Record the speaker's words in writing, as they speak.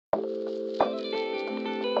In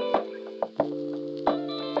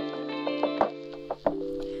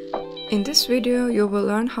this video, you will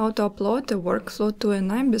learn how to upload the workflow to a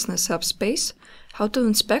KNIME Business Hub space, how to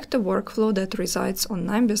inspect the workflow that resides on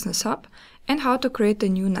KNIME Business Hub, and how to create a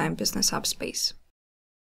new KNIME Business Hub space.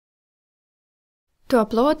 To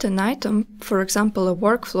upload an item, for example a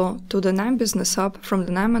workflow, to the KNIME Business Hub from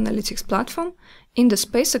the KNIME Analytics Platform, in the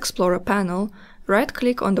Space Explorer panel,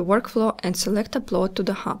 right-click on the workflow and select Upload to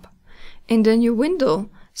the Hub. In the new window,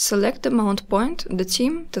 select the mount point, the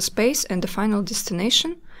theme, the space, and the final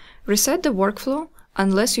destination. Reset the workflow,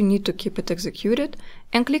 unless you need to keep it executed,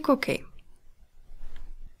 and click OK.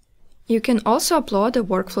 You can also upload a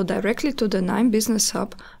workflow directly to the KNIME Business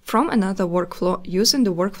Hub from another workflow using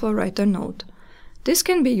the Workflow Writer node. This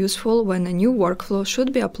can be useful when a new workflow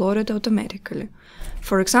should be uploaded automatically.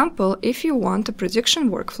 For example, if you want a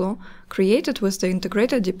prediction workflow created with the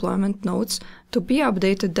integrated deployment nodes to be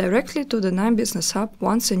updated directly to the KNIME Business Hub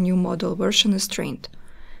once a new model version is trained.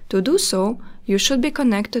 To do so, you should be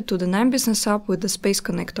connected to the KNIME Business Hub with the Space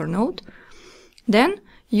Connector node. Then,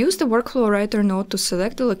 use the Workflow Writer node to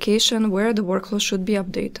select the location where the workflow should be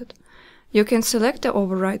updated. You can select the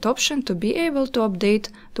Override option to be able to update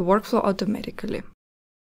the workflow automatically.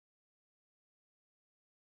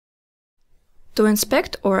 To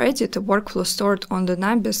inspect or edit a workflow stored on the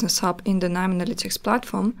KNIME Business Hub in the KNIME Analytics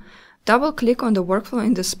Platform, double-click on the workflow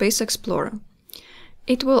in the Space Explorer.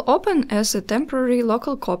 It will open as a temporary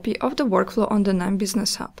local copy of the workflow on the KNIME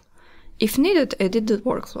Business Hub. If needed, edit the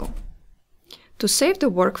workflow. To save the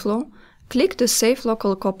workflow, click the Save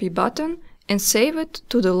Local Copy button and save it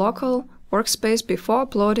to the local workspace before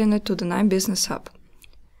uploading it to the KNIME Business Hub.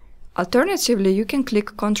 Alternatively, you can click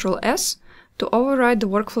Ctrl+S to override the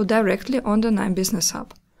workflow directly on the KNIME Business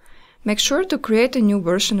Hub. Make sure to create a new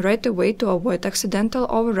version right away to avoid accidental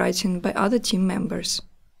overwriting by other team members.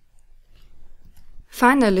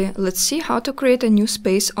 Finally, let's see how to create a new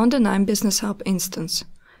space on the KNIME Business Hub instance.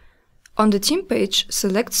 On the Team page,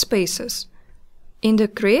 select Spaces. In the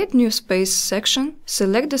Create New Space section,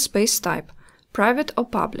 select the space type, private or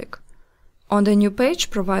public. On the new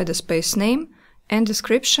page, provide a space name and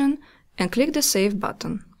description and click the Save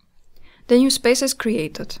button. The new space is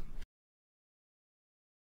created.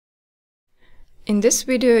 In this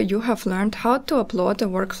video, you have learned how to upload a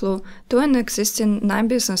workflow to an existing KNIME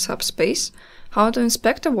Business Hub space, how to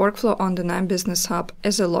inspect a workflow on the KNIME Business Hub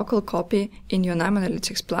as a local copy in your KNIME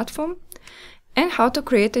Analytics platform, and how to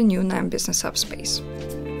create a new KNIME Business Hub space.